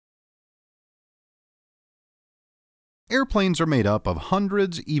Airplanes are made up of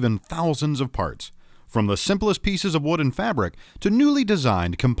hundreds, even thousands of parts, from the simplest pieces of wood and fabric to newly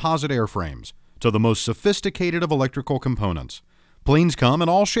designed composite airframes, to the most sophisticated of electrical components. Planes come in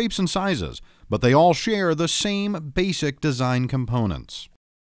all shapes and sizes, but they all share the same basic design components.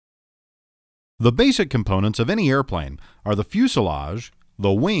 The basic components of any airplane are the fuselage,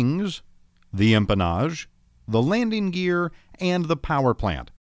 the wings, the empennage, the landing gear, and the power plant.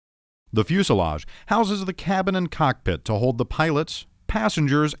 The fuselage houses the cabin and cockpit to hold the pilots,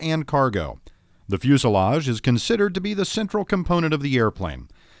 passengers, and cargo. The fuselage is considered to be the central component of the airplane,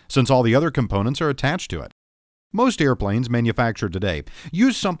 since all the other components are attached to it. Most airplanes manufactured today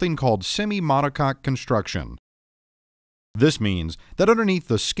use something called semi-monocoque construction. This means that underneath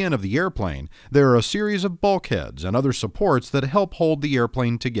the skin of the airplane, there are a series of bulkheads and other supports that help hold the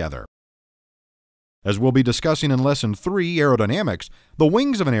airplane together. As we'll be discussing in Lesson 3, Aerodynamics, the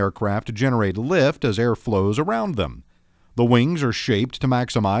wings of an aircraft generate lift as air flows around them. The wings are shaped to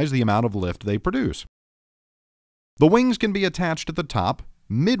maximize the amount of lift they produce. The wings can be attached at the top,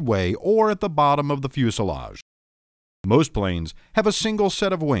 midway, or at the bottom of the fuselage. Most planes have a single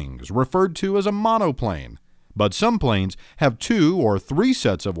set of wings, referred to as a monoplane, but some planes have 2 or 3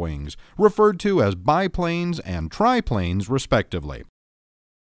 sets of wings, referred to as biplanes and triplanes, respectively.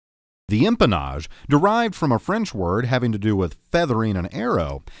 The empennage, derived from a French word having to do with feathering an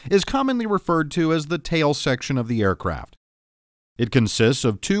arrow, is commonly referred to as the tail section of the aircraft. It consists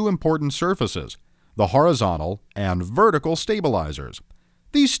of 2 important surfaces, the horizontal and vertical stabilizers.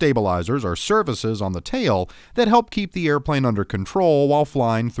 These stabilizers are surfaces on the tail that help keep the airplane under control while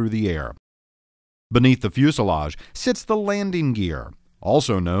flying through the air. Beneath the fuselage sits the landing gear,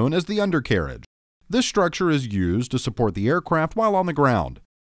 also known as the undercarriage. This structure is used to support the aircraft while on the ground.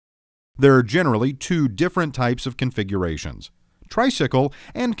 There are generally 2 different types of configurations, tricycle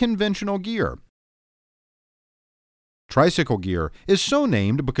and conventional gear. Tricycle gear is so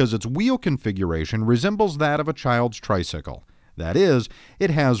named because its wheel configuration resembles that of a child's tricycle. That is, it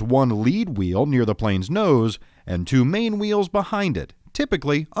has 1 lead wheel near the plane's nose and 2 main wheels behind it,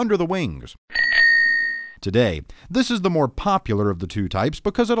 typically under the wings. Today, this is the more popular of the 2 types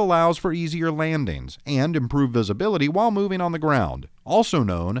because it allows for easier landings and improved visibility while moving on the ground, also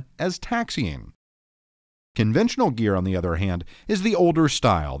known as taxiing. Conventional gear, on the other hand, is the older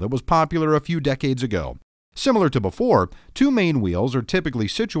style that was popular a few decades ago. Similar to before, 2 main wheels are typically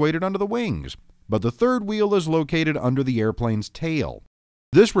situated under the wings, but the 3rd wheel is located under the airplane's tail.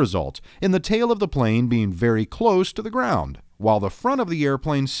 This results in the tail of the plane being very close to the ground, while the front of the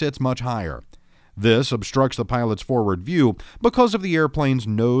airplane sits much higher. This obstructs the pilot's forward view because of the airplane's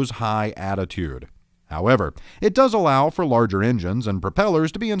nose-high attitude. However, it does allow for larger engines and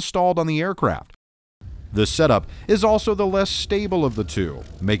propellers to be installed on the aircraft. This setup is also the less stable of the 2,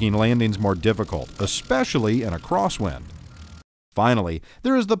 making landings more difficult, especially in a crosswind. Finally,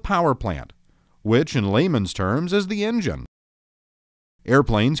 there is the power plant, which in layman's terms is the engine.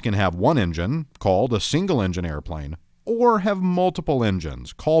 Airplanes can have 1 engine, called a single-engine airplane, or have multiple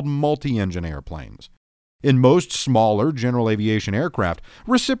engines, called multi-engine airplanes. In most smaller general aviation aircraft,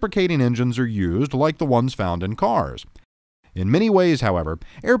 reciprocating engines are used like the ones found in cars. In many ways, however,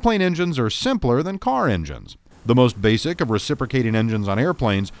 airplane engines are simpler than car engines. The most basic of reciprocating engines on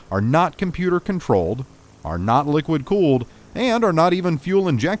airplanes are not computer-controlled, are not liquid-cooled, and are not even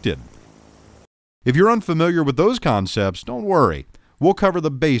fuel-injected. If you're unfamiliar with those concepts, don't worry. We'll cover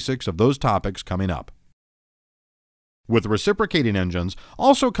the basics of those topics coming up. With reciprocating engines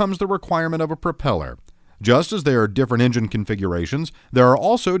also comes the requirement of a propeller. Just as there are different engine configurations, there are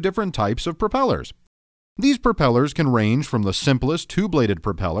also different types of propellers. These propellers can range from the simplest 2-bladed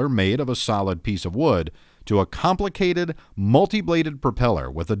propeller made of a solid piece of wood to a complicated, multi-bladed propeller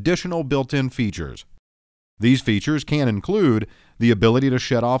with additional built-in features. These features can include the ability to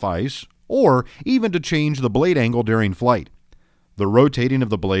shed off ice, or even to change the blade angle during flight. The rotating of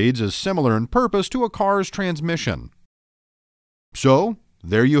the blades is similar in purpose to a car's transmission. So,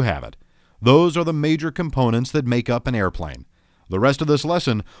 there you have it. Those are the major components that make up an airplane. The rest of this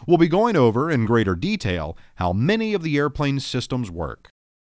lesson will be going over in greater detail how many of the airplane's systems work.